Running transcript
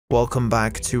Welcome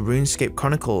back to Runescape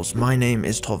Chronicles. My name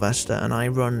is Torvesta and I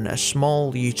run a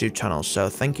small YouTube channel, so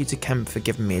thank you to Kemp for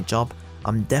giving me a job.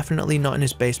 I'm definitely not in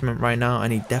his basement right now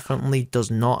and he definitely does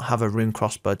not have a rune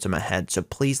crossbow to my head, so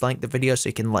please like the video so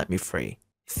you can let me free.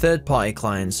 Third-party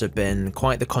clients have been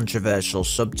quite the controversial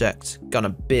subject, gone a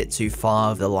bit too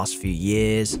far over the last few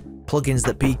years, plugins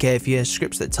that PK for you,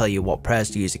 scripts that tell you what prayers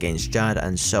to use against Jad,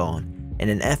 and so on. In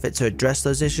an effort to address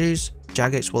those issues,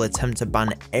 Jagex will attempt to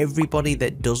ban everybody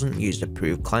that doesn't use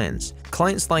approved clients.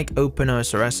 Clients like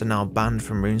OpenOSRS are now banned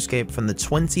from RuneScape. From the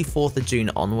 24th of June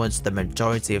onwards, the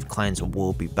majority of clients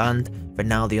will be banned. For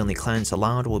now, the only clients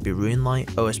allowed will be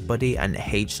RuneLite, OSBuddy, and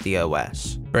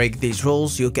HDOS. Break these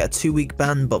rules, you'll get a 2-week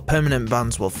ban, but permanent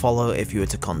bans will follow if you were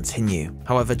to continue.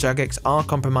 However, Jagex are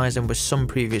compromising with some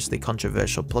previously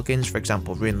controversial plugins. For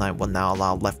example, RuneLite will now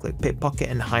allow left-click pickpocket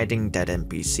and hiding dead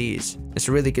NPCs. It's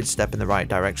a really good step in the right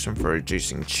direction for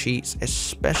reducing cheats,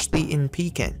 especially in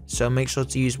PKing, so make sure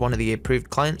to use one of the approved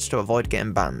clients to avoid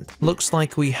getting banned. Looks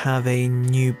like we have a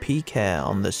new PK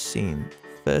on the scene.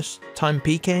 First time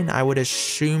PKing, I would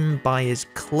assume by his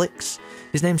clicks.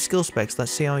 His name's Skillspecs,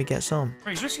 let's see how he gets on.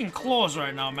 He's risking claws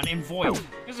right now, man, in Void.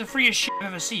 This is the freest shit I've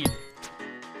ever seen.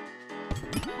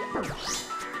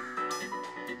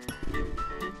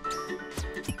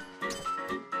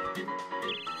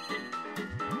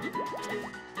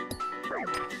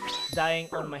 Dying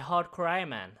on my hardcore Iron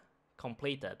Man.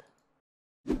 Completed.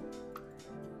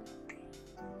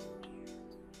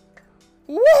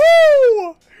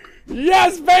 Woohoo!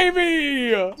 Yes,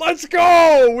 baby! Let's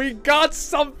go! We got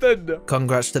something!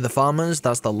 Congrats to the farmers,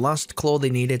 that's the last claw they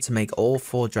needed to make all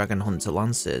 4 Dragon Hunter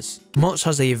Lances. Much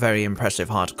has a very impressive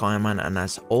hardcore Iron Man and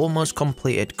has almost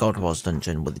completed God Wars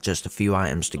dungeon with just a few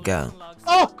items to go.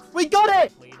 Oh, we got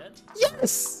it!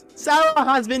 Yes! Sarah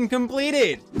has been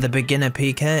completed! The beginner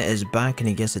PK is back and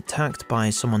he gets attacked by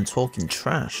someone talking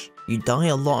trash. You die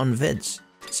a lot on vids.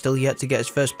 Still yet to get his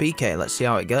first PK, let's see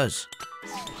how it goes.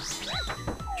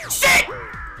 Shit!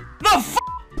 The f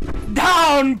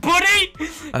down, buddy!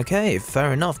 Okay,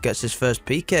 fair enough, gets his first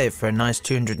PK for a nice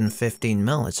 215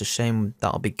 mil. It's a shame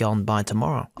that'll be gone by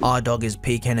tomorrow. Our dog is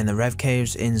PKing in the Rev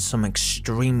Caves in some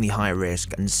extremely high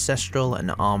risk Ancestral and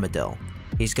Armadillo.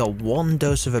 He's got 1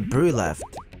 dose of a brew left.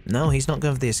 No, he's not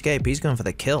going for the escape, he's going for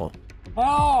the kill.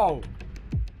 How?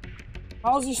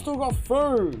 How's he still got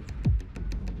food?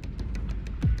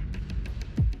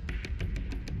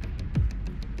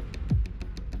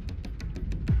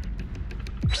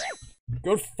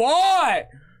 Good fight!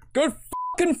 Good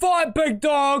fucking fight, big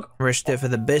dog! Risked it for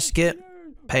the biscuit,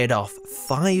 paid off.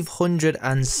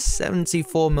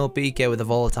 574 mil PK with a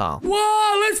volatile.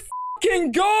 Wow, let's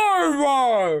fucking go,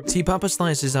 bro! T-Papa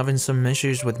Slice is having some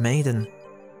issues with Maiden.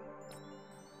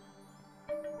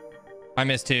 I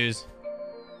missed 2s.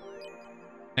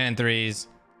 And 3s.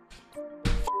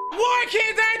 Why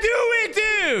can't I do it,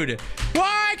 dude?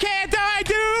 Why can't I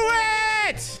do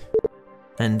it?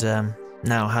 And,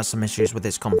 now has some issues with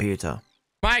his computer.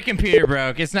 My computer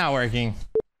broke. It's not working.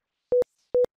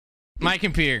 My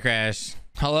computer crashed.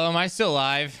 Hello, am I still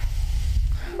live?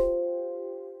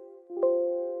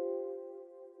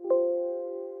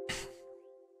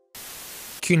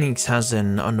 Kunix has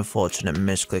an unfortunate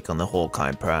misclick on the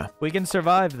Hawkeye prayer. We can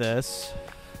survive this.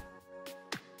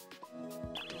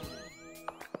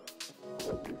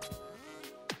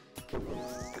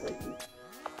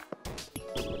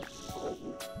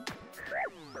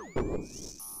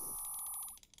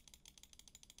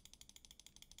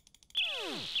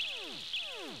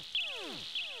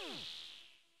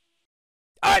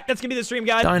 Alright, that's gonna be the stream,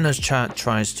 guys. Dino's chat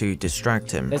tries to distract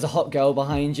him. There's a hot girl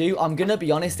behind you. I'm gonna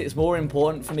be honest, it's more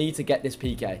important for me to get this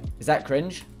PK. Is that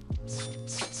cringe?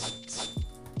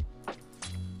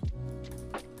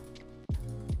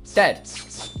 Dead.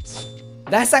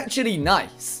 That's actually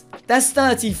nice. That's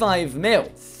 35 mil.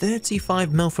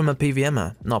 35 mil from a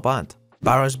PVMer, not bad.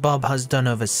 Barrows Bob has done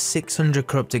over 600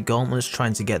 corrupted gauntlets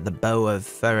trying to get the bow of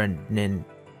Ferrenin.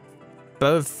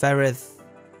 Bow of Ferrith.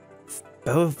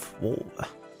 Bow of...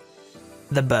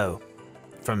 The bow.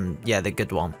 From, yeah, the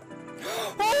good one.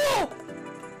 Oh!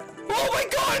 Oh my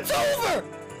god, it's over!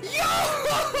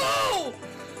 Yo!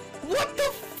 What the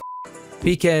f?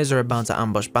 PKs are about to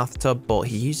ambush Bathtub, but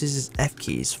he uses his F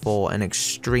keys for an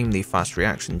extremely fast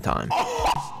reaction time.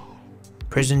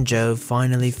 Prison Joe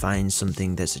finally finds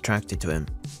something that's attracted to him.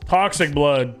 Toxic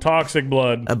blood, toxic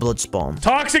blood. A blood spawn.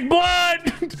 Toxic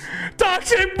blood!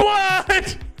 Toxic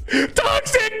blood!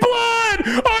 Toxic blood!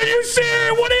 Are you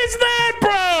serious? What is that,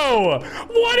 bro?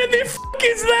 What in the f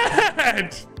is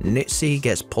that? Nitzy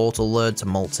gets portal lured to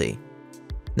multi.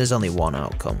 There's only one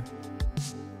outcome.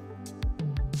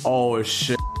 Oh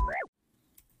shit.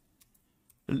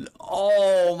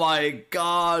 Oh my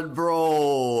god,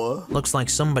 bro. Looks like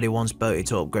somebody wants Boaty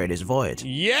to upgrade his void.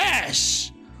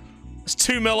 Yes! It's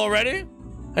 2 mil already.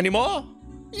 Any more?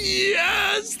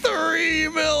 Yes! 3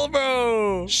 mil,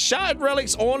 bro! Shattered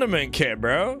Relics Ornament Kit,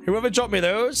 bro. Whoever dropped me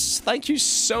those, thank you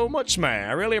so much, man.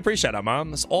 I really appreciate that, man.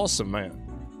 That's awesome, man.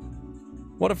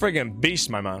 What a friggin' beast,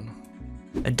 my man.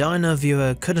 A Dino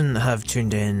viewer couldn't have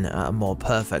tuned in at a more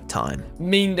perfect time.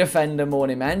 Mean Defender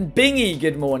morning, man. Bingy,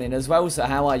 good morning as well, so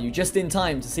how are you? Just in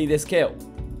time to see this kill.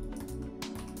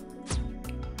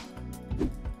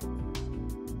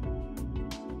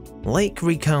 Lake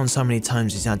recounts how many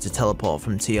times he's had to teleport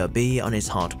from TOB on his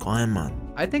hardcore Iron Man.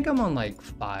 I think I'm on like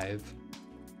 5.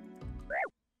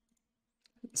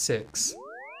 6.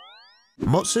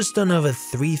 Mutz has done over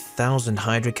 3,000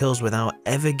 Hydra kills without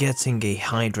ever getting a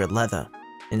Hydra leather.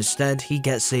 Instead, he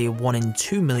gets a 1 in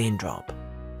 2 million drop.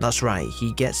 That's right,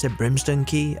 he gets a Brimstone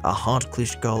Key, a Hard Clue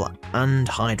Skull, and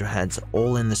Hydra Heads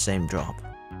all in the same drop.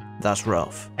 That's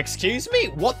rough. Excuse me?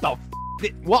 What the f?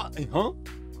 What? Huh?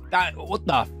 What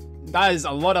the f? That is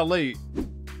a lot of loot.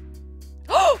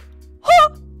 No!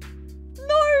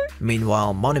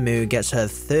 Meanwhile, Monomu gets her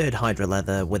 3rd Hydra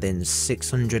leather within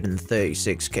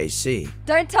 636 KC.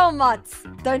 Don't tell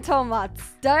Mutz. Don't tell Mutz.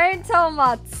 Don't tell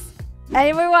Mutz.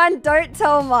 Everyone, don't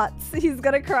tell Mutz. He's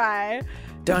gonna cry.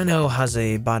 Dino has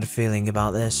a bad feeling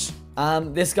about this.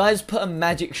 This guy's put a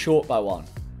magic short bow on.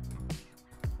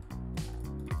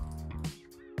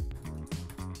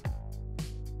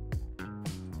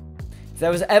 If there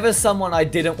was ever someone I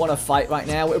didn't want to fight right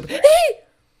now, it would be...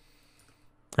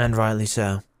 And rightly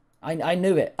so. I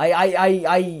knew it.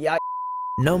 I...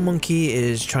 No Monkey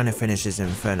is trying to finish his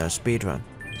Inferno speedrun.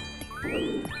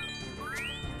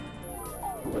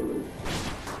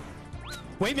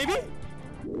 Wait, maybe?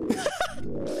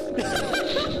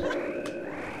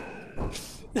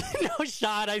 No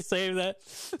shot, I saved that.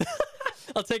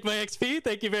 I'll take my XP,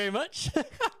 thank you very much.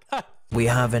 We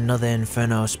have another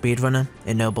Inferno speedrunner.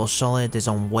 Ennoble Solid is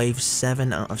on wave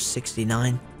 7 out of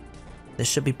 69. This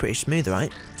should be pretty smooth,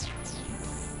 right?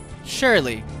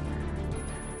 Surely.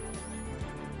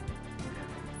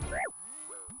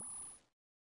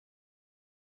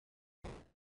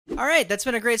 Alright, that's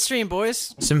been a great stream,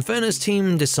 boys. Inferno's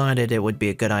team decided it would be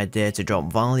a good idea to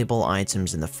drop valuable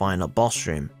items in the final boss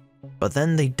room. But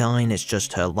then they die and it's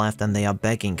just her left and they are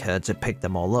begging her to pick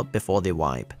them all up before they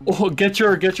wipe. Oh, get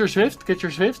your Swift, get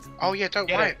your Swift. Oh yeah,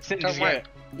 don't wipe, don't wipe.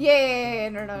 Yeah,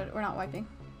 no, we're not wiping.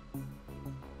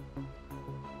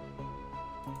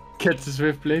 Get the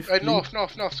Swift blade. North,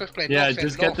 Swift blade. Yeah, north,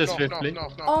 just north, get the north, Swift north, blade.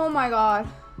 north, north. Oh my god.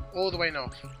 All the way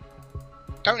north.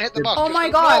 Don't hit the bus. Oh just my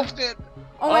look god. north, dude.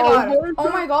 Oh my god. Oh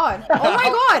my god.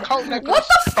 Oh my god. What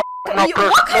the f?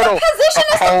 What kind of position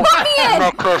is he put me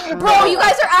in? Bro, you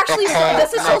guys are actually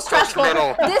this is so stressful.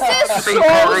 This is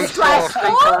so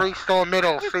stressful.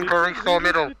 Super restore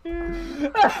middle.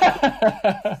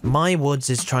 My Woods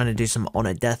is trying to do some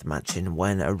honor death matching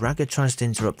when a Ragga tries to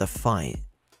interrupt the fight.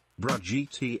 Bruh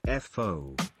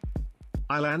GTFO.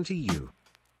 I'll anti you.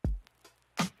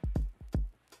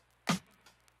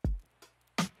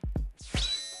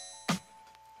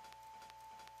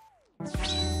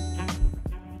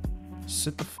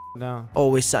 Sit the f down.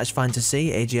 Always satisfying to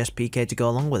see AGS PK to go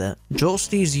along with it.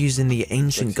 Josty is using the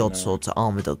Ancient Godsword to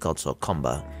Armadillo Godsword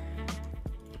combo.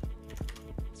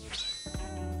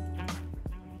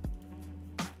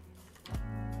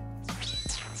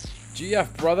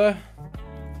 GF, brother.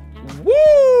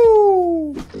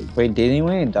 Woo! Wait, did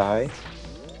anyone die?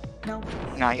 No.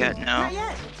 Not yet, no. Not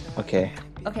yet. Okay.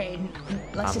 Okay,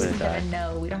 let's just leave it a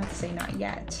no. We don't have to say not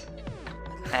yet.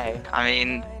 Hey, I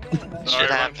mean, shit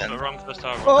happens.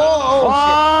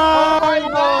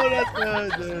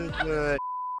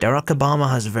 Barack Obama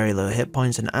has very low hit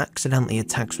points and accidentally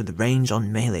attacks with range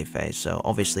on melee phase, so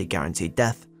obviously guaranteed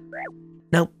death.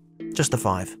 Nope, just a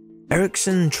 5.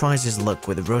 Ericsson tries his luck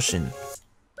with Russian.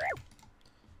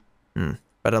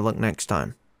 Better luck next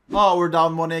time. Oh, we're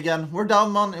down money again. We're down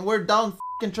money. We're down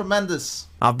f***ing tremendous.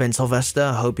 I've been Sylvester.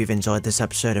 I hope you've enjoyed this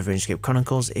episode of RuneScape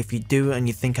Chronicles. If you do and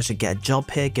you think I should get a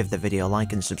job here, give the video a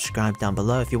like and subscribe down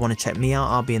below. If you want to check me out,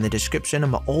 I'll be in the description.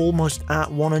 I'm almost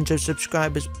at 100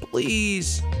 subscribers.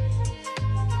 Please.